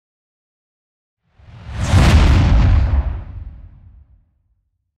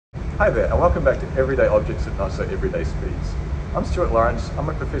Hi there, and welcome back to Everyday Objects at Not So Everyday Speeds. I'm Stuart Laurence. I'm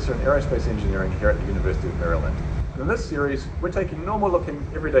a professor in aerospace engineering here at the University of Maryland. And in this series, we're taking normal-looking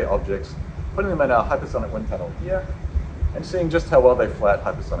everyday objects, putting them in our hypersonic wind tunnel here, and seeing just how well they fly at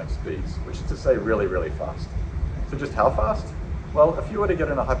hypersonic speeds, which is to say really, really fast. So just how fast? Well, if you were to get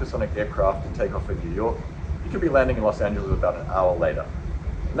in a hypersonic aircraft and take off in New York, you could be landing in Los Angeles about an hour later.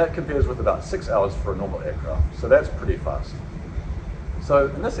 And that compares with about 6 hours for a normal aircraft, so that's pretty fast. So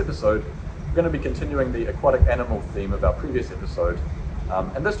in this episode, we're going to be continuing the aquatic animal theme of our previous episode,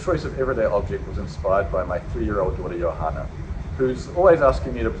 and this choice of everyday object was inspired by my 3-year-old daughter Johanna, who's always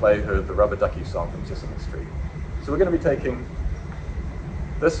asking me to play her the rubber ducky song from Sesame Street. So we're going to be taking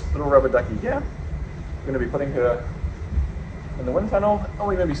this little rubber ducky here, we're going to be putting her in the wind tunnel, and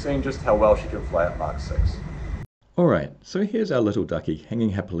we're going to be seeing just how well she can fly at Mach 6. Alright, so here's our little ducky hanging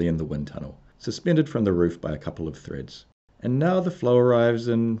happily in the wind tunnel, suspended from the roof by a couple of threads. And now the flow arrives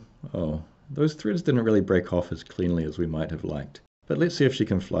and, oh, those threads didn't really break off as cleanly as we might have liked. But let's see if she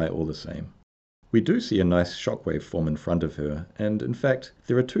can fly all the same. We do see a nice shockwave form in front of her, and in fact,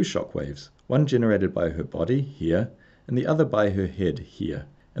 there are 2 shockwaves, one generated by her body, here, and the other by her head, here,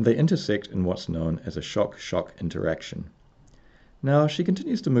 and they intersect in what's known as a shock-shock interaction. Now, she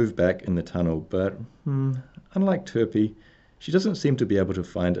continues to move back in the tunnel, but, unlike Turpie, she doesn't seem to be able to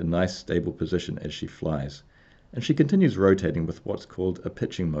find a nice stable position as she flies, and she continues rotating with what's called a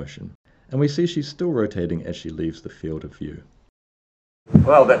pitching motion, and we see she's still rotating as she leaves the field of view.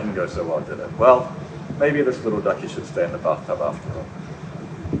 Well, that didn't go so well, did it? Well, maybe this little ducky should stay in the bathtub after all.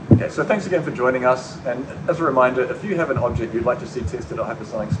 Okay, so thanks again for joining us, and as a reminder, if you have an object you'd like to see tested at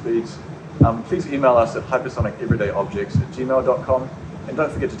hypersonic speeds, please email us at hypersonicEverydayObjects@gmail.com, and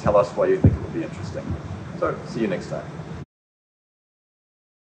don't forget to tell us why you think it would be interesting. So, see you next time.